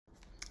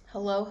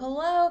Hello,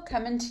 hello,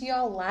 coming to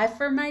y'all live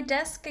from my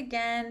desk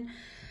again.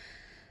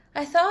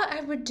 I thought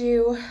I would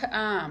do,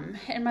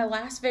 in my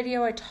last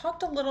video, I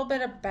talked a little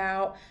bit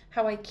about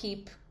how I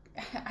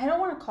don't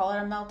want to call it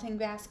a melting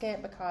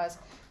basket because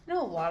I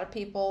know a lot of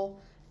people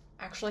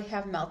actually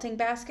have melting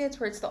baskets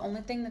where it's the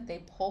only thing that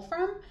they pull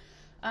from.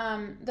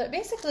 But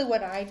basically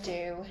what I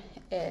do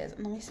is,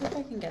 let me see if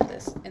I can get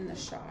this in the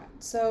shot.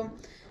 So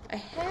I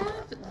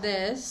have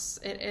this,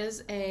 it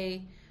is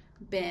a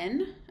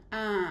bin,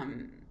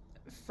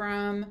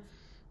 from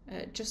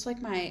just like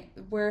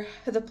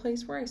the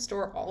place where I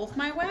store all of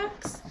my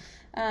wax,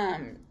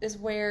 is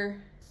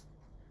where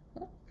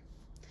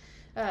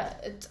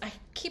I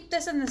keep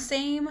this in the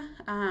same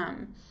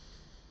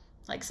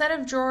like set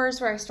of drawers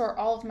where I store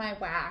all of my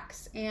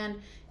wax. And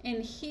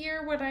in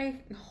here, what I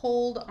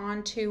hold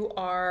onto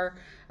are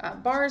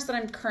bars that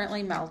I'm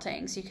currently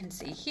melting. So you can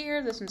see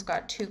here, this one's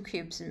got 2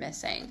 cubes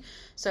missing.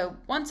 So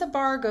once a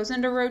bar goes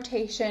into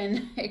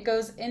rotation, it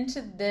goes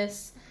into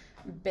this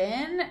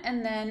bin,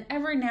 and then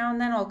every now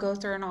and then I'll go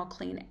through and I'll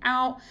clean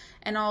out,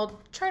 and I'll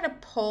try to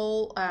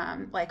pull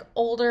like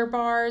older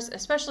bars,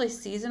 especially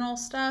seasonal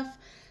stuff.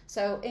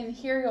 So in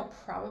here you'll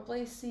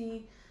probably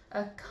see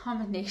a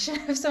combination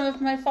of some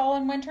of my fall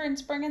and winter and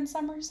spring and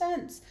summer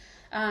scents.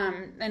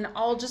 And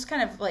I'll just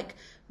kind of like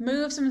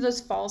move some of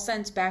those fall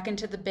scents back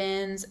into the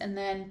bins, and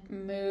then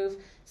move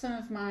some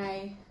of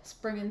my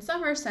spring and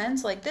summer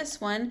scents, like this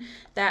one,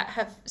 that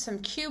have some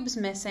cubes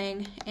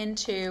missing,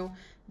 into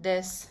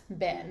this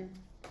bin,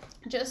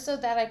 just so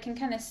that I can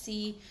kind of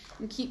see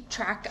and keep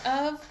track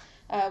of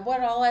what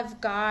all I've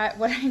got,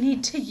 what I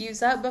need to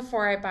use up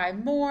before I buy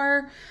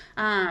more.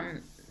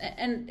 And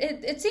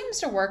it seems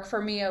to work for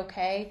me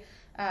okay.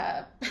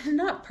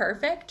 Not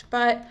perfect,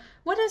 but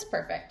what is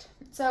perfect?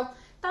 So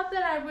thought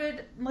that I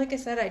would, like I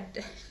said, I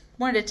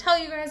wanted to tell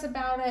you guys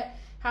about it,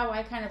 how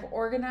I kind of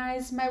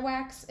organize my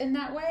wax in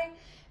that way.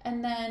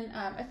 And then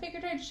I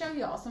figured I'd show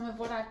you all some of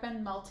what I've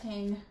been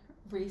melting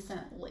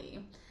recently.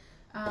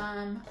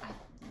 I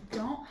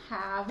don't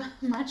have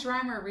much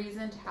rhyme or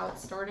reason to how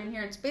it's stored in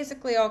here. It's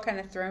basically all kind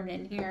of thrown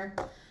in here.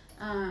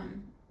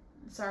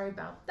 Sorry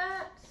about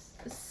that.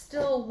 It's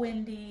still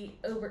windy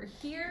over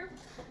here.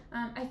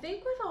 I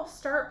think what I'll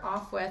start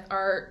off with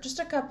are just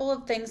a couple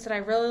of things that I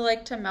really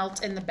like to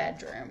melt in the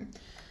bedroom.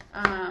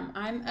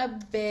 I'm a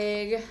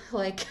big,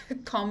 like,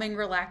 calming,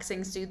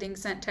 relaxing, soothing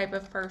scent type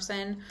of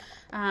person.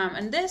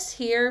 And this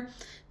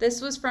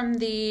was from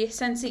the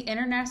Scentsy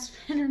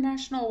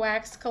International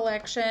Wax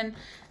Collection.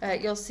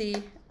 You'll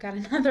see, got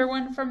another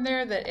one from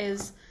there that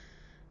is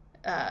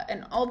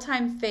an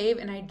all-time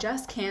fave, and I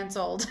just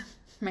canceled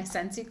my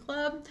Scentsy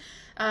Club.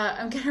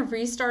 I'm going to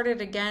restart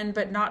it again,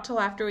 but not till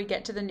after we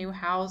get to the new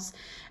house.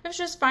 I was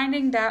just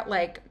finding that,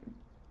 like,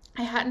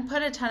 I hadn't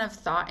put a ton of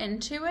thought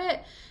into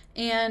it.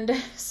 And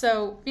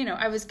so, you know,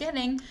 I was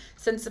getting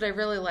scents that I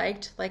really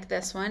liked, like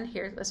this one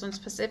here. This one's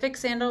Pacific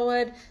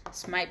Sandalwood.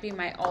 This might be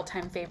my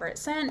all-time favorite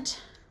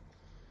scent.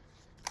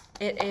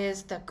 It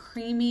is the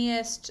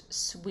creamiest,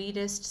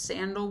 sweetest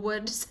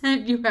sandalwood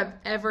scent you have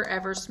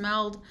ever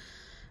smelled.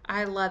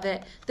 I love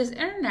it. This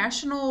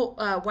International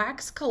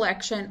Wax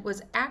Collection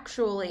was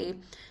actually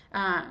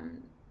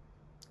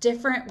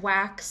different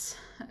wax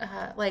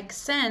like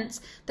scents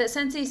that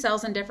Scentsy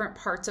sells in different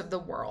parts of the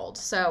world.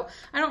 So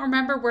I don't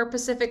remember where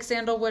Pacific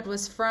Sandalwood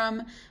was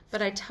from,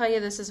 but I tell you,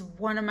 this is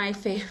one of my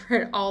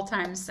favorite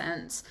all-time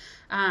scents.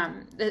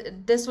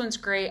 This one's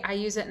great. I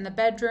use it in the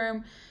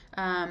bedroom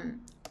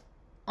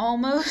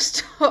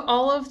almost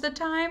all of the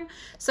time.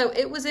 So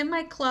it was in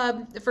my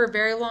club for a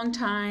very long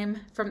time,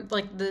 from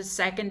like the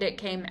second it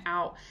came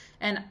out,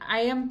 and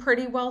I am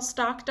pretty well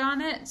stocked on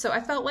it. So I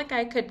felt like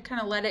I could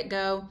kind of let it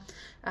go.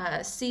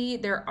 See,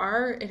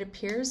 it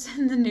appears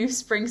in the new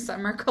spring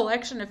summer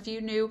collection, a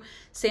few new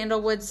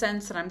sandalwood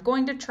scents that I'm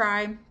going to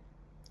try,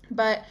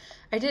 but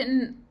I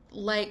didn't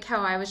like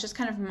how I was just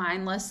kind of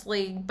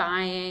mindlessly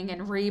buying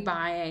and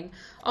rebuying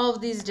all of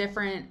these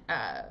different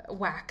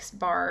wax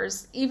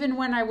bars, even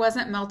when I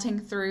wasn't melting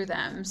through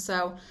them.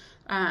 So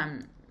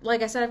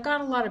like I said, I've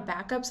got a lot of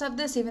backups of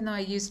this, even though I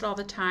use it all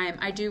the time.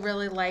 I do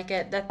really like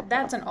it.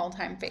 That's an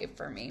all-time fave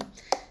for me.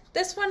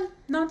 This one,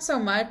 not so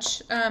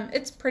much.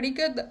 It's pretty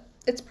good.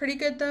 It's pretty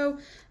good though.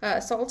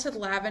 Salted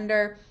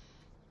lavender.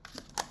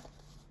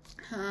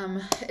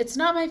 It's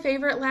not my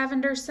favorite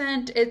lavender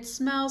scent. It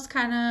smells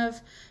kind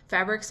of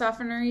fabric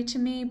softener-y to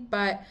me,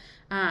 but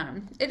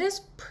it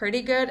is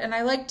pretty good, and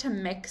I like to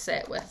mix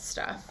it with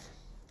stuff.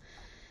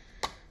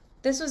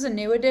 This was a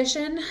new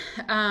addition,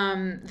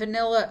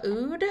 Vanilla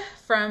Oud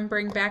from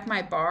Bring Back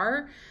My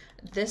Bar.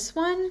 This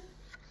one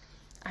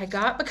I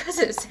got because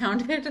it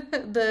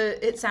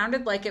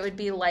sounded like it would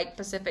be like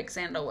Pacific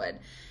Sandalwood.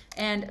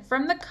 And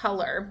from the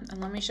color,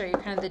 and let me show you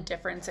kind of the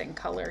difference in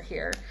color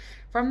here.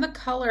 From the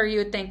color, you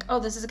would think, oh,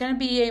 this is going to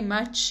be a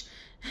much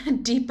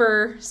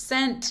deeper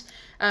scent.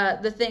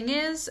 The thing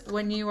is,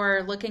 when you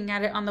are looking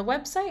at it on the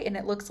website and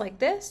it looks like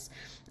this,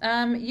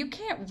 you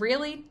can't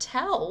really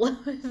tell,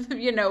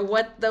 you know,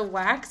 what the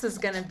wax is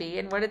going to be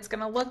and what it's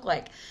going to look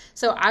like.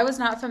 So I was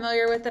not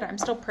familiar with it. I'm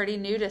still pretty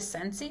new to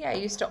Scentsy. I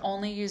used to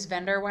only use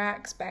vendor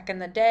wax back in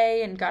the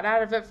day and got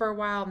out of it for a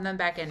while and then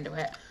back into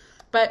it.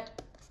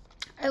 But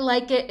I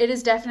like it. It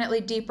is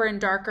definitely deeper and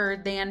darker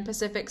than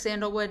Pacific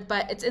Sandalwood,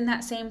 but it's in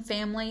that same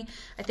family.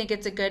 I think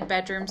it's a good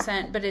bedroom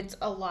scent, but it's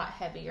a lot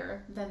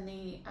heavier than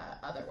the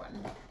other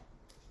one.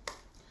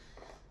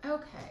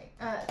 Okay,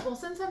 well,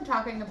 since I'm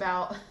talking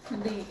about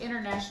the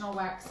International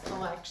Wax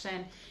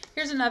Collection,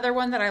 here's another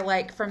one that I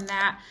like from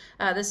that.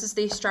 This is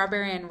the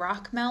Strawberry and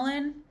Rock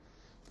Melon.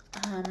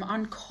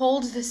 On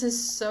cold, this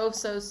is so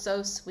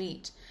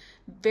sweet.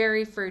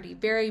 Very fruity,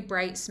 very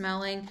bright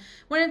smelling.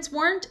 When it's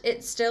warmed,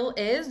 it still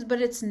is,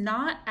 but it's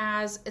not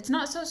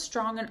so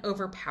strong and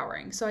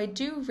overpowering. So I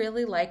do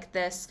really like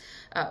this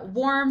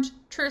warmed,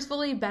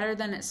 truthfully, better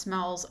than it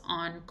smells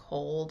on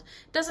cold.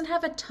 It doesn't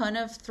have a ton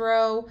of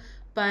throw,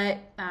 but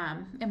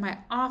in my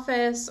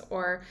office,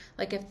 or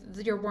like if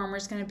your warmer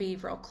is going to be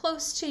real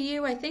close to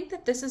you, I think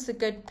that this is a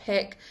good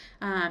pick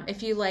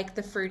if you like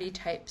the fruity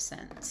type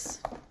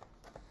scents.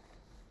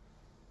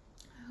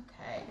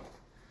 Okay,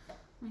 let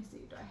me see.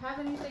 Do I have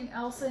anything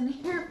else in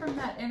here from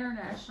that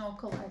International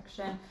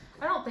collection?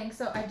 I don't think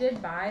so. I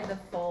did buy the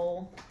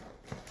full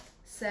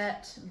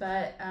set,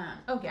 but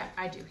oh yeah,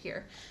 I do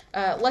here.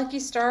 Lucky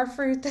Star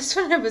Fruit. This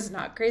one I was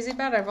not crazy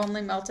about. I've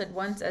only melted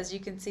once, as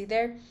you can see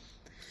there.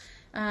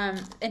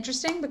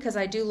 Interesting, because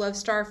I do love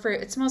star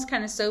fruit. It smells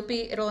kind of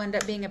soapy. It'll end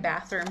up being a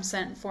bathroom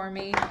scent for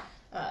me.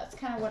 It's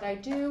kind of what I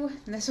do.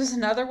 And this was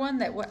another one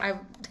that I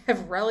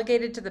have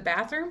relegated to the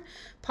bathroom.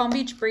 Palm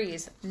Beach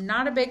Breeze.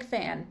 Not a big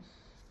fan.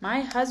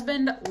 My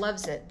husband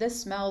loves it. This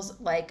smells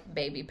like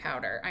baby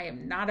powder. I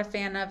am not a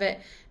fan of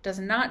it. Does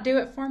not do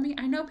it for me.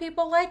 I know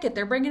people like it.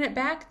 They're bringing it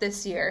back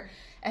this year.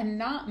 And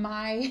not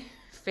my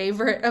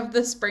favorite of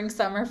the spring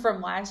summer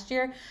from last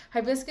year,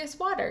 Hibiscus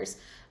Waters.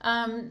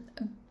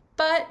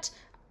 But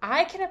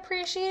I can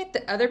appreciate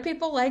that other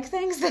people like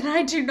things that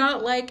I do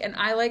not like, and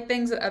I like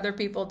things that other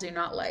people do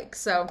not like.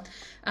 So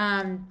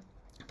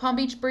Palm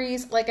Beach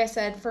Breeze, like I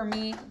said, for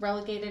me,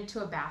 relegated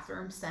to a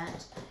bathroom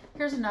scent.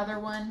 Here's another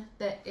one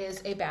that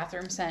is a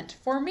bathroom scent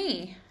for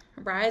me,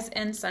 Rise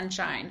and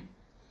Sunshine.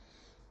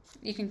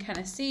 You can kind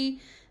of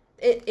see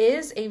it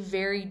is a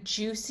very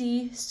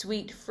juicy,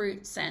 sweet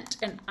fruit scent,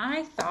 and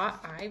I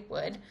thought I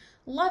would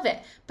love it,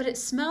 but it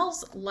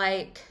smells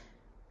like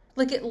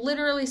it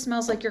literally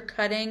smells like you're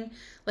cutting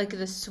like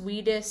the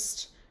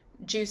sweetest,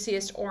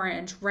 juiciest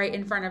orange right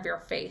in front of your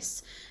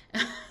face.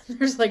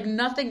 There's like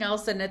nothing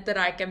else in it that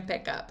I can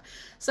pick up.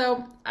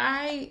 So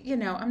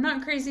I'm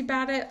not crazy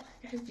about it.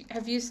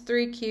 I've used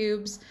 3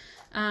 cubes.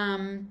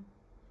 Yeah,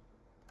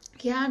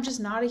 I'm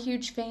just not a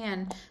huge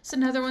fan. It's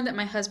another one that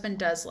my husband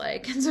does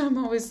like. And so I'm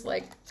always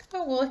like,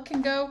 oh, well, it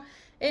can go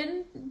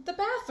in the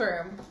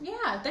bathroom.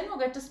 Yeah, then we'll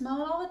get to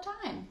smell it all the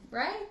time,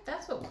 right?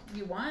 That's what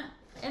you want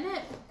in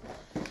it.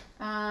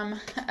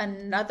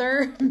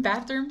 Another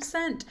bathroom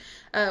scent,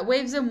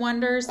 Waves and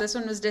Wonders. This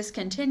one was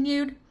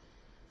discontinued,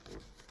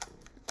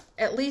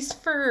 at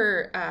least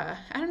for, I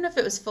don't know if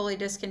it was fully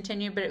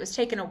discontinued, but it was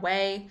taken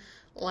away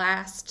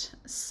last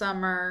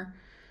summer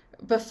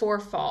before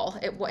fall.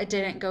 It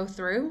didn't go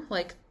through,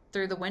 like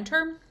through the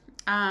winter.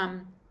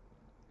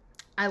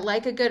 I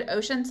like a good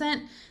ocean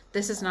scent.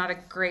 This is not a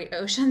great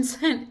ocean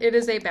scent. It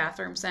is a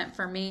bathroom scent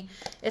for me.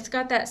 It's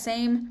got that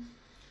same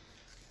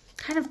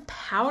kind of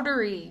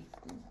powdery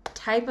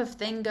type of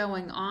thing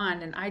going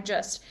on, and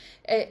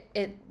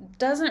it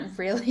doesn't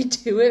really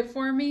do it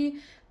for me,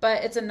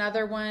 but it's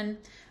another one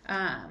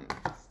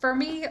for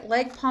me,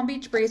 like Palm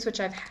Beach Breeze, which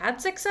I've had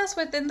success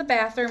with in the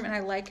bathroom, and I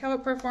like how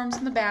it performs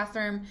in the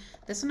bathroom.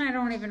 This one I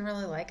don't even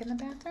really like in the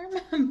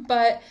bathroom,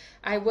 but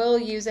I will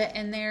use it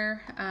in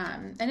there.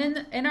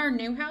 And in our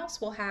new house,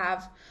 we'll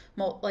have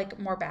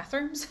more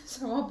bathrooms,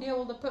 so we'll be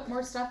able to put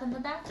more stuff in the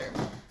bathroom.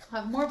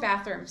 We'll have more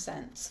bathroom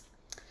scents.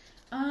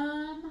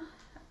 I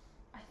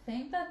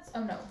think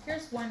oh no,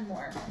 here's one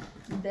more.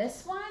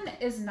 This one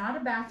is not a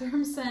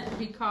bathroom scent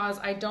because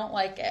I don't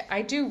like it.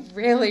 I do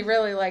really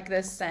like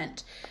this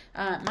scent.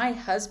 My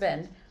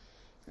husband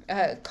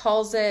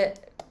calls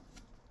it,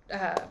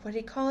 what do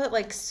you call it?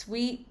 Like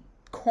sweet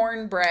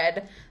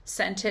cornbread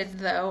scented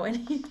though, and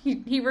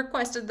he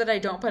requested that I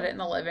don't put it in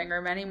the living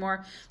room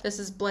anymore. This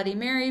is Bloody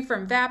Mary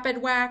from Vapid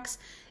Wax.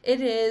 It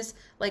is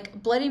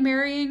like Bloody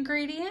Mary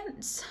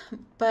ingredients,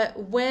 but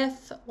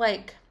with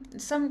like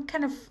some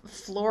kind of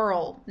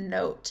floral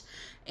note.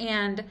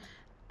 And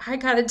I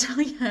gotta tell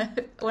you,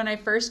 when I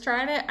first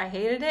tried it, I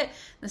hated it.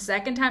 The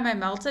second time I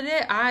melted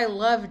it, I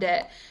loved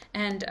it.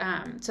 And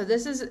so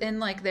this is in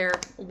like their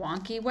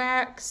wonky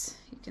wax.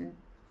 You can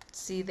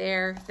see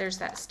there's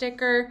that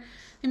sticker.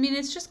 I mean,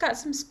 it's just got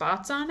some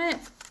spots on it,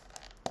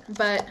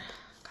 but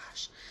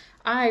gosh,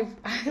 I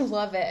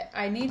love it.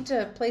 I need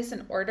to place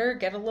an order,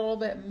 get a little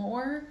bit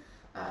more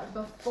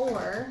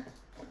before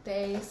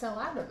they sell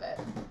out of it.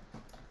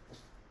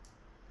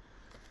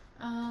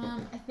 I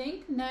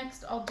think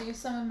next I'll do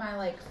some of my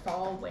like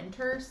fall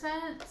winter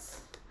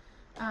scents.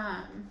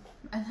 And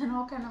then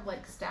I'll kind of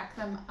like stack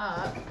them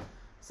up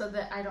so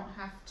that I don't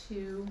have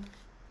to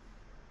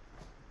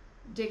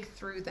dig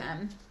through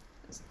them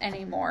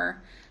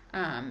anymore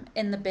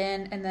in the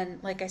bin. And then,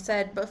 like I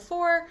said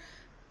before,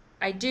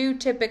 I do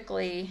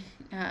typically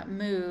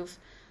move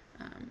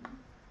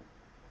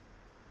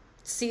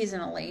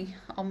seasonally.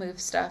 I'll move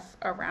stuff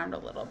around a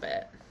little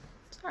bit.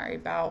 Sorry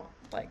about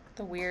like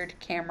the weird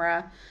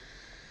camera.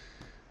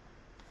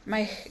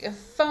 My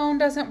phone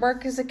doesn't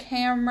work as a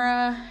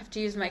camera. I have to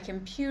use my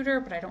computer,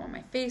 but I don't want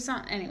my face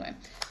on. Anyway,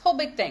 whole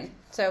big thing.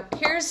 So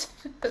here's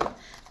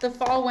the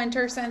fall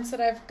winter scents that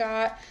I've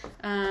got.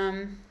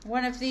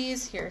 One of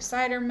these here,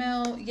 cider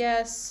mill.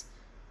 Yes,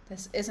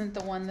 this isn't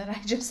the one that I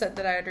just said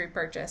that I would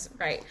repurchase.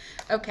 Right.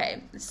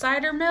 Okay.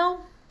 Cider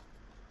mill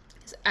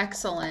is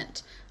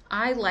excellent.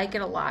 I like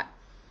it a lot.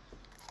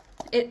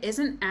 It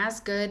isn't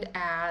as good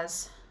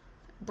as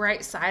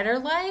Bright Cider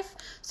Life,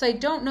 so I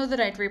don't know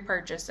that I'd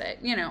repurchase it.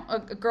 You know, a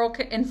girl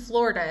in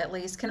Florida at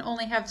least can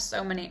only have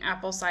so many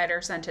apple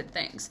cider scented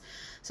things.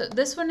 So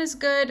this one is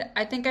good.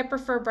 I think I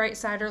prefer Bright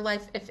Cider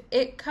Life if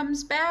it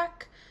comes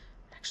back.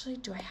 Actually,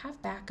 do I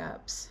have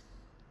backups?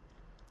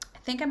 I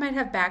think I might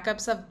have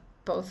backups of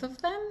both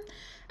of them.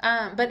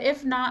 But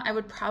if not, I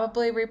would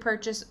probably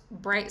repurchase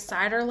Bright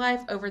Cider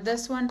Life over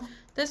this one.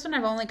 This one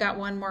I've only got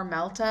one more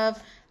melt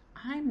of.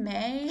 I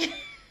may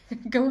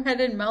go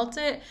ahead and melt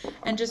it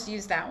and just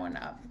use that one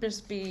up.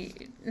 Just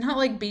not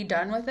like be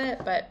done with it,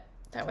 but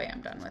that way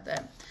I'm done with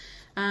it.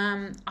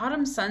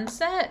 Autumn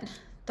Sunset,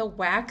 the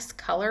wax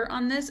color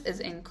on this is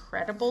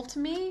incredible to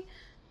me.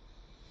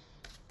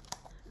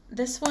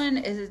 This one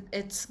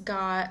it's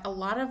got a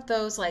lot of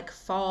those like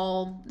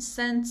fall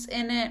scents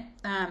in it.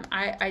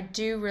 I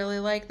do really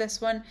like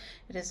this one.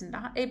 It is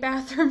not a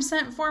bathroom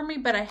scent for me,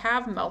 but I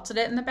have melted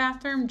it in the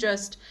bathroom.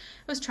 Just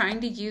was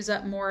trying to use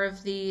up more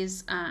of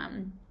these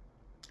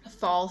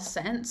fall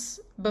scents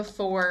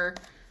before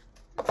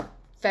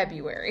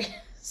February.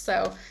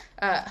 So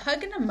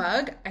Hug in a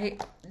Mug,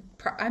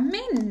 I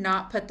may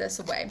not put this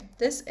away.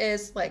 This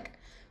is like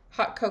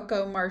hot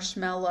cocoa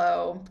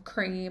marshmallow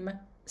cream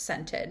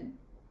scented.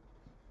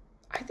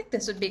 I think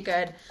this would be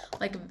good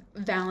like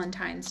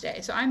Valentine's Day.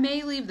 So I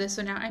may leave this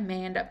one out. I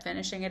may end up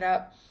finishing it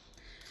up.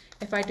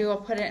 If I do, I'll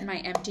put it in my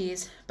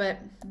empties. But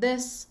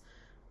this,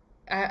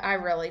 I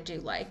really do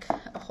like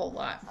a whole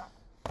lot.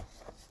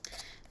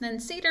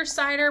 Then Cedar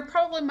Cider,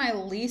 probably my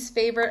least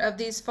favorite of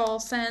these fall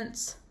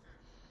scents.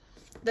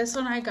 This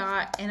one I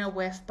got in a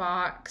whiff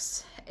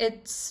box.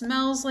 It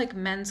smells like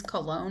men's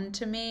cologne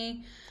to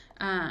me.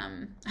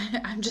 I'm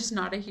just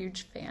not a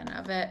huge fan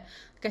of it.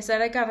 Like I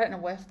said, I got it in a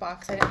whiff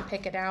box. I didn't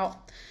pick it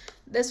out.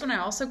 This one I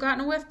also got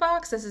in a whiff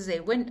box. This is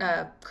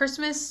a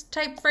Christmas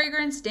type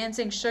fragrance,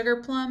 Dancing Sugar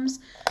Plums.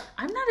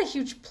 I'm not a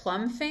huge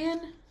plum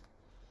fan,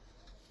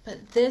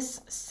 but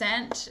this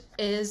scent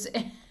is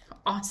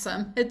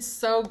awesome. It's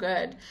so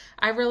good.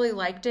 I really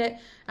liked it.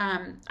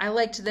 I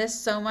liked this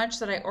so much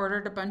that I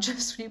ordered a bunch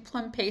of sweet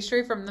plum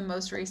pastry from the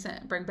most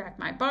recent Bring Back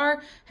My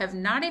Bar. Have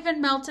not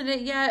even melted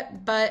it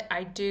yet, but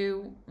I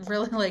do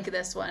really like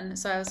this one.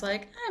 So I was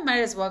like, I might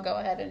as well go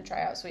ahead and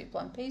try out sweet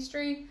plum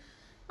pastry.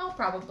 I'll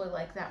probably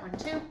like that one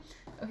too.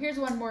 Oh, here's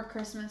one more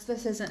Christmas.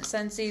 This isn't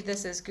Scentsy.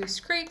 This is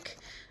Goose Creek.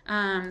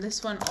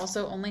 This one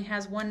also only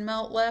has one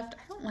melt left.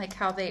 I don't like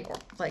how they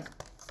like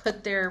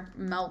put their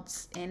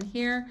melts in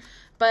here,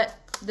 but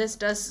this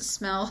does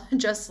smell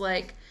just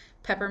like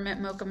peppermint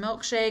mocha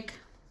milkshake.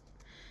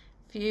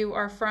 If you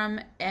are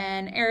from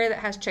an area that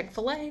has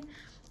Chick-fil-A,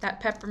 that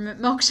peppermint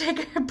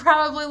milkshake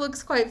probably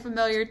looks quite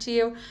familiar to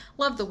you.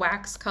 Love the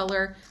wax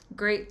color,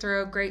 great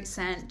throw, great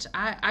scent.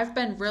 I've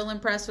been real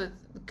impressed with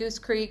Goose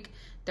Creek,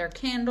 their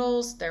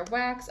candles, their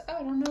wax. Oh,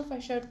 I don't know if I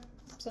showed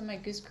some of my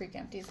Goose Creek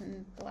empties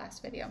in the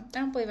last video. I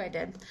don't believe I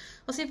did.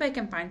 We'll see if I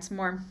can find some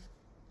more.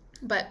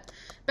 But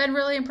been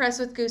really impressed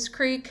with Goose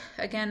Creek.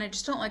 Again, I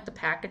just don't like the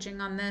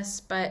packaging on this,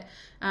 but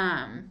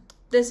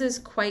this is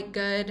quite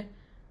good.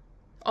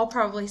 I'll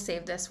probably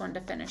save this one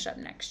to finish up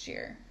next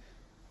year.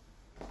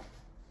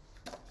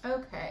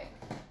 Okay.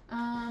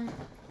 I'm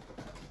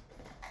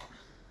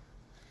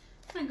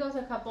gonna go with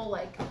a couple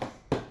like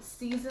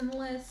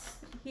seasonless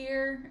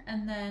here,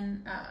 and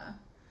then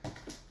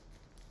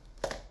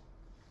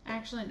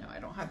actually no,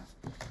 I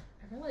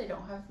really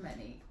don't have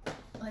many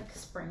like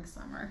spring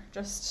summer,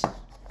 just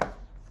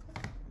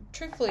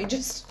truthfully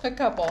just a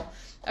couple.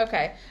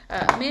 Okay,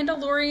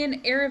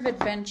 Mandalorian Air of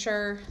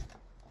Adventure.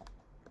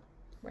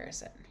 Where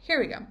is it? Here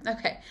we go.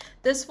 Okay,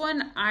 this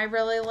one I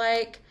really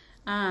like.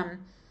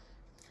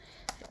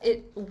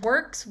 It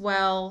works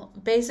well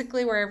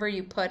basically wherever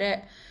you put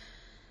it.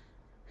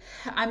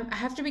 I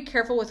have to be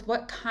careful with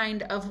what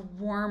kind of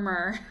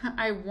warmer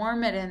I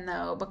warm it in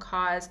though,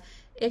 because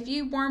if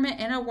you warm it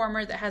in a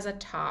warmer that has a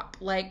top,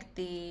 like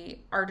the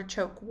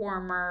artichoke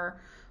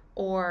warmer,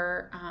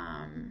 or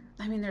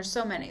I mean there's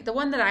so many. The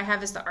one that I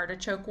have is the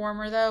artichoke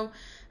warmer though.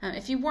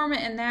 If you warm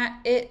it in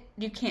that,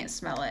 you can't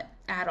smell it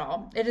at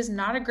all. It is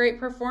not a great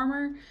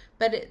performer,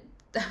 but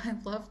I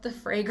love the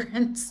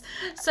fragrance.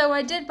 So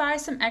I did buy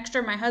some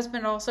extra. My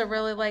husband also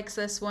really likes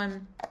this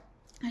one.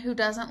 Who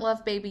doesn't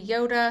love Baby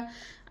Yoda?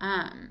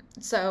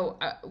 So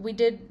we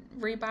did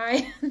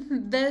rebuy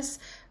this,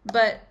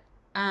 but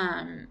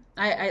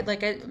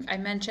I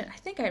mentioned, I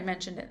think I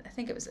mentioned it, I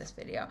think it was this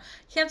video,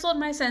 canceled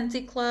my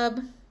Scentsy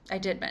club. I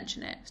did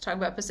mention it. I was talking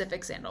about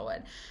Pacific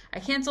Sandalwood. I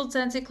canceled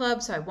Scentsy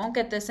club, so I won't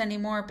get this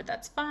anymore, but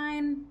that's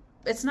fine.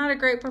 It's not a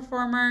great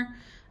performer,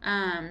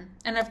 and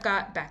I've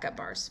got backup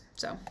bars,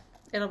 so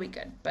it'll be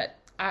good. But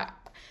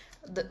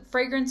the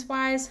fragrance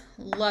wise,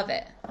 love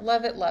it,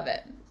 love it, love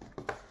it.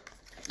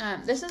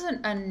 This is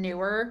a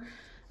newer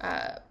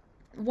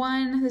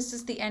one. This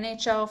is the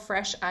NHL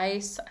Fresh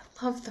Ice.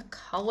 I love the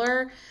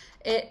color.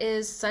 It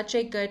is such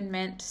a good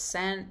mint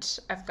scent.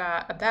 I've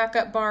got a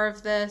backup bar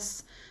of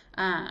this.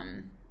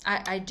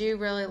 I do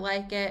really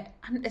like it.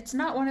 It's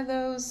not one of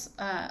those,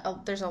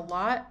 there's a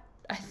lot,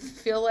 I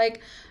feel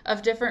like,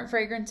 of different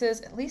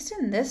fragrances, at least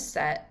in this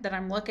set that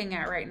I'm looking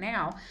at right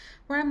now,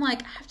 where I'm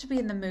like, I have to be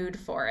in the mood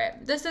for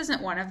it. This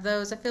isn't one of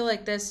those. I feel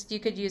like this you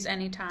could use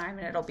anytime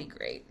and it'll be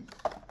great.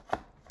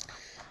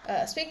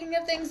 Speaking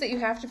of things that you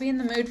have to be in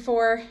the mood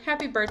for,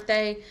 happy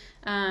birthday.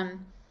 Girl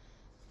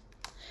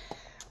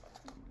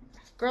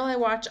I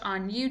watch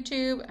on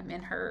YouTube, I'm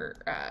in her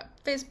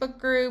Facebook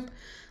group,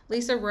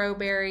 Lisa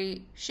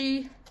Rowberry.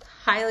 She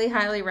highly,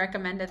 highly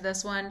recommended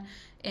this one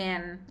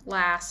in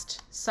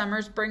last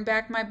summer's Bring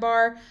Back My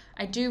Bar.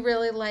 I do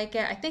really like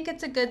it. I think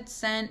it's a good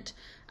scent,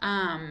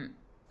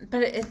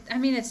 but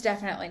it's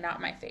definitely not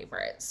my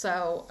favorite.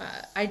 So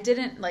I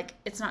didn't, like,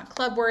 it's not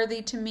club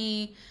worthy to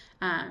me,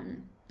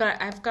 but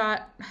I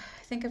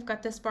think I've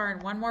got this bar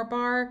and one more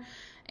bar,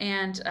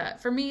 and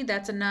for me,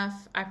 that's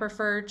enough. I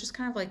prefer just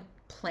kind of like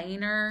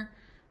plainer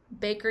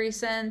bakery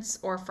scents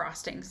or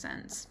frosting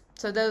scents.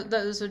 So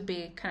those would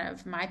be kind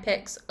of my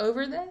picks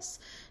over this.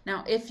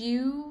 Now, if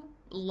you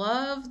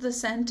love the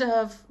scent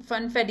of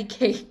funfetti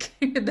cake,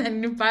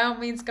 then by all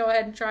means go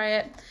ahead and try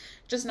it.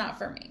 Just not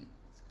for me.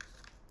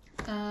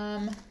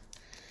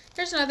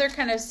 Here's another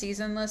kind of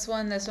seasonless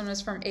one. This one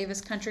was from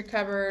Ava's Country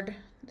Cupboard.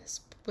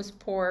 This was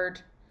poured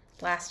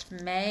last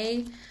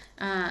May.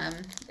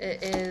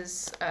 It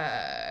is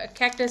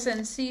cactus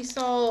and sea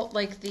salt,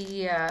 like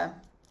the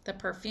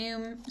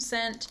perfume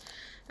scent.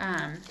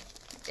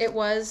 It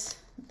was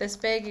this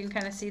big. You can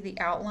kind of see the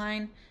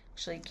outline.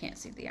 Actually, you can't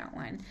see the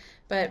outline,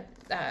 but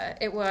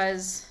it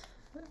was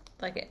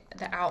like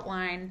the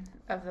outline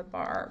of the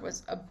bar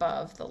was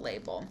above the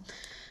label.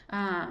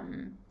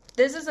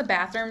 This is a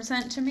bathroom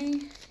scent to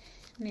me.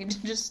 Need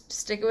to just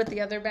stick it with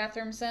the other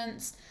bathroom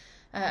scents.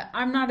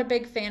 I'm not a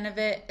big fan of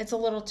it. It's a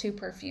little too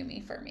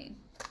perfumey for me.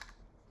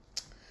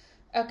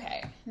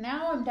 Okay,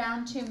 now I'm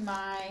down to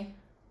my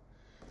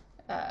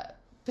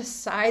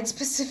besides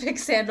Pacific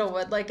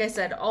Sandalwood, like I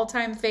said,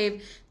 all-time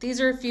fave. These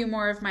are a few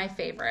more of my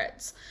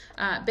favorites.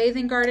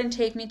 Bathing Garden,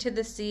 Take Me to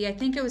the Sea. I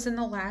think it was in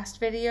the last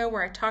video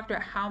where I talked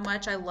about how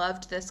much I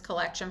loved this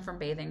collection from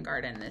Bathing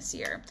Garden this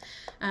year.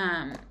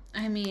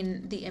 I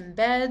mean, the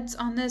embeds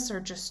on this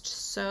are just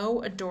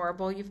so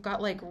adorable. You've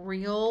got like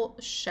real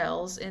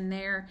shells in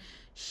there,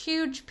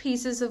 huge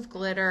pieces of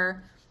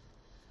glitter.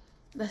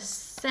 The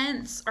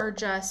scents are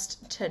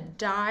just to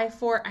die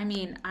for. I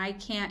mean, I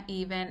can't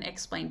even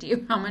explain to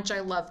you how much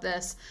I love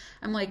this.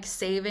 I'm like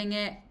saving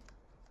it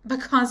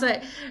because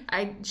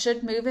I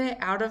should move it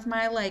out of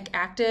my like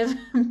active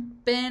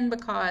bin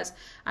because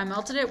I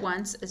melted it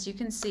once, as you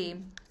can see.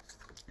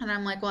 And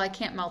I'm like, well, I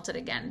can't melt it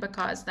again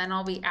because then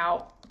I'll be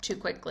out too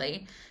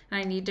quickly. And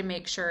I need to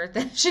make sure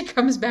that she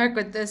comes back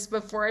with this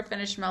before I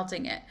finish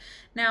melting it.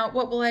 Now,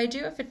 what will I do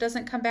if it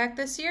doesn't come back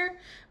this year?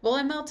 Will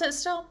I melt it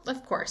still?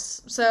 Of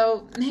course.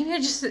 So maybe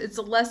it's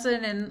a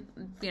lesson in,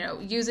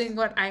 using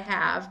what I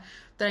have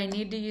that I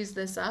need to use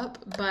this up.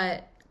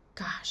 But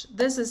gosh,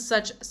 this is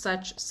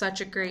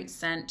such a great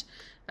scent.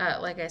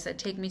 Like I said,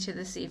 Take Me to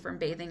the Sea from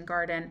Bathing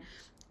Garden.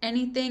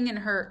 Anything in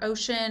her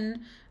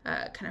ocean,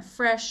 kind of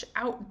fresh,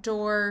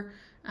 outdoor,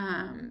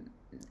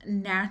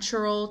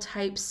 natural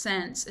type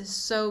scents is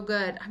so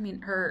good. I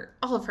mean,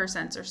 all of her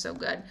scents are so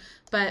good,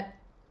 but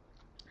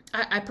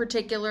I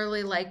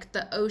particularly like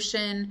the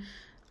ocean,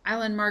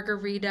 island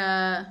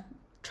margarita,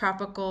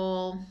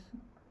 tropical,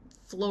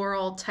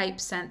 floral type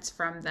scents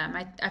from them.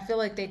 I feel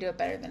like they do it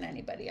better than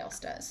anybody else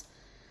does.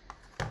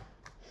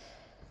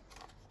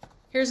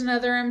 Here's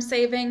another I'm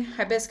saving,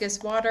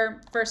 Hibiscus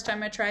Water. First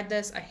time I tried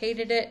this, I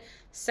hated it.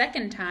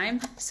 Second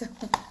time, so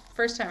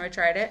first time I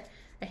tried it,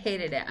 I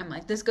hated it. I'm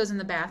like, this goes in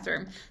the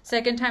bathroom.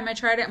 Second time I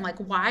tried it, I'm like,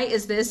 why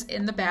is this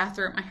in the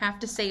bathroom? I have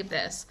to save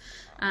this.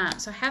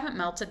 So I haven't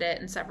melted it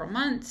in several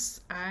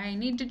months. I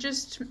need to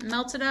just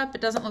melt it up.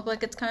 It doesn't look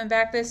like it's coming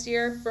back this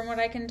year from what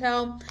I can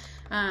tell.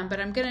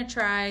 But I'm going to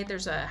try,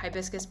 there's a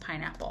hibiscus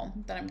pineapple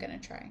that I'm going to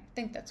try. I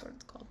think that's what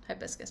it's called,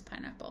 hibiscus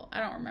pineapple. I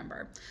don't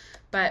remember.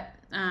 But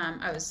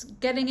I was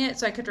getting it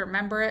so I could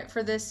remember it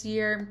for this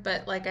year.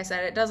 But like I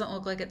said, it doesn't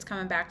look like it's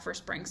coming back for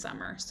spring,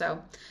 summer.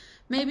 So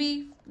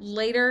maybe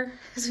later,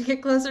 as we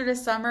get closer to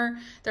summer,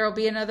 there will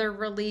be another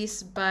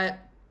release. But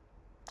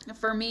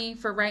for me,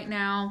 for right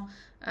now,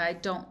 I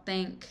don't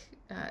think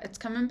it's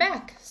coming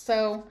back.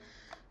 So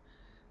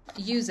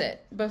use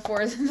it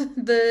before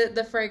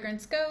the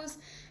fragrance goes.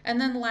 And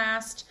then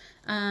last,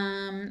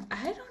 I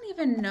don't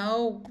even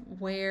know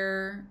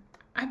where,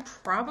 I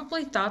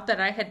probably thought that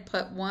I had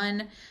put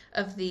one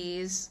of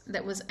these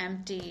that was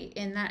empty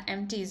in that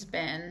empties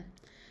bin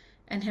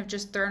and have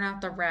just thrown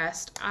out the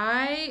rest.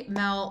 I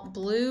melt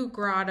Blue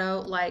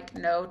Grotto like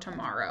no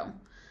tomorrow.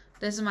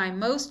 This is my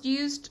most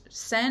used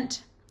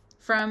scent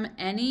from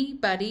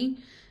anybody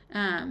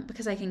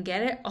because I can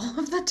get it all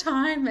of the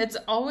time. It's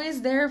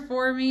always there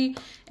for me.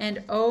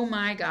 And oh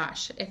my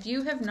gosh, if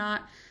you have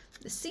not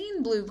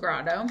seen Blue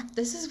Grotto,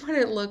 this is what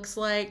it looks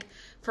like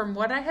from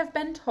what I have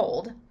been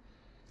told.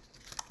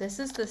 This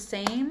is the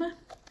same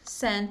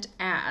scent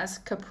as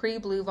Capri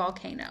Blue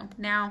Volcano.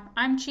 Now,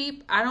 I'm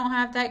cheap. I don't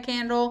have that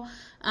candle.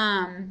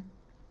 I'm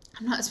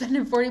not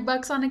spending 40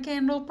 bucks on a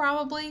candle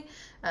probably.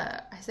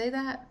 I say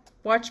that.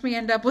 Watch me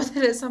end up with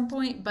it at some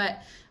point,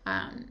 but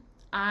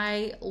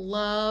I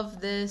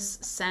love this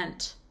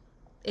scent.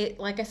 It,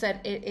 like I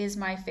said, it is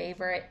my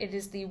favorite. It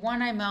is the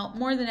one I melt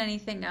more than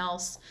anything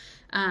else.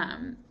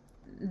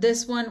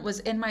 This one was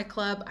in my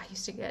club. I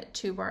used to get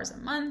 2 bars a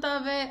month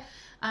of it.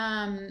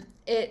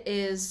 It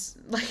is,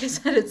 like I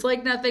said, it's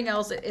like nothing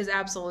else. It is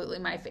absolutely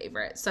my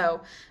favorite.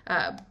 So,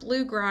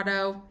 Blue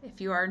Grotto,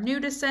 if you are new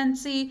to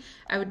Scentsy,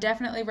 I would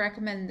definitely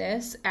recommend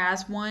this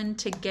as one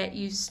to get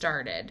you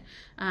started.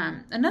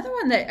 Another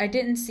one that I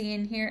didn't see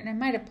in here, and I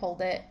might have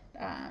pulled it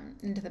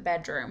into the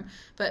bedroom,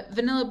 but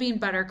Vanilla Bean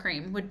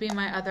Buttercream would be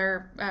my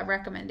other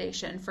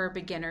recommendation for a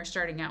beginner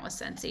starting out with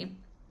Scentsy.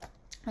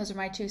 Those are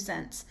my 2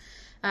 cents.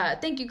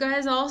 Thank you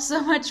guys all so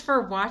much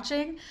for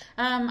watching.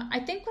 I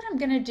think what I'm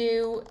going to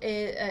do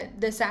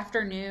this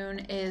afternoon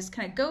is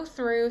kind of go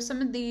through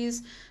some of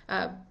these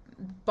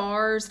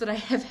bars that I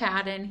have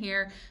had in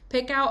here,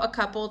 pick out a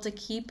couple to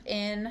keep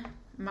in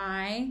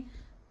my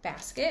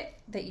basket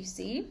that you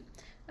see.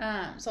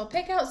 So I'll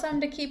pick out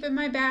some to keep in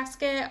my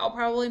basket. I'll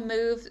probably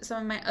move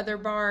some of my other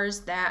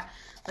bars that,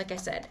 like I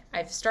said,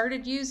 I've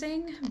started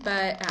using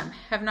but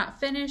have not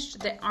finished,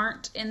 that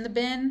aren't in the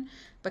bin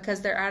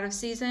because they're out of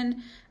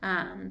season,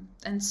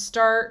 and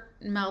start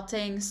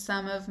melting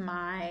some of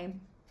my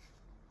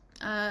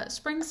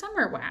spring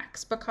summer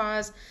wax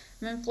because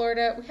I'm in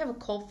Florida. We have a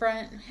cold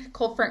front. We had a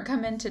cold front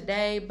come in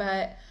today,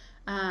 but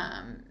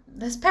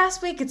this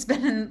past week it's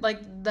been in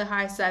like the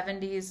high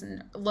 70s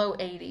and low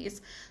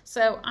 80s.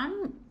 So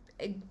I'm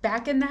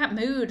back in that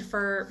mood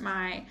for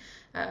my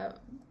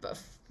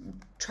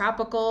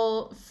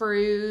tropical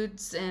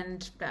fruits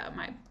and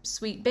my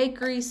sweet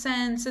bakery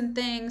scents and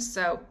things.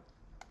 So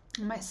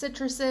my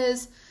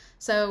citruses.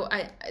 So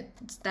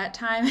it's that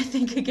time, I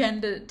think, again,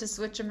 to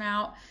switch them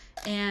out.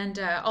 And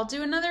I'll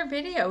do another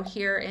video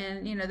here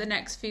in, the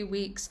next few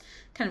weeks,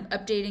 kind of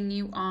updating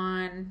you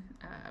on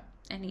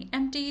any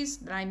empties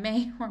that I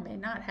may or may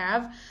not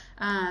have.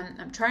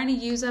 I'm trying to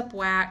use up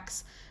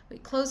wax. We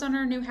close on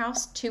our new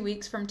house 2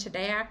 weeks from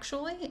today,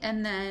 actually,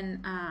 and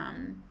then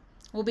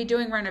we'll be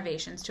doing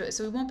renovations to it.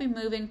 So we won't be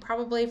moving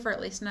probably for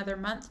at least another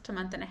month to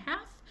month and a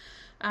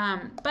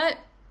half. But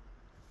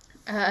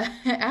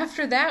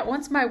after that,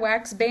 once my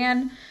wax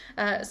ban,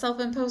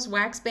 self-imposed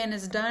wax ban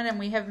is done and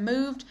we have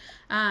moved,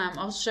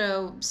 I'll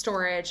show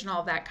storage and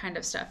all that kind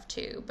of stuff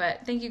too.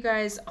 But thank you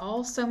guys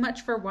all so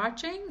much for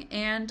watching,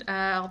 and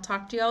I'll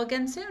talk to you all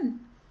again soon.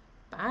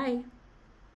 Bye.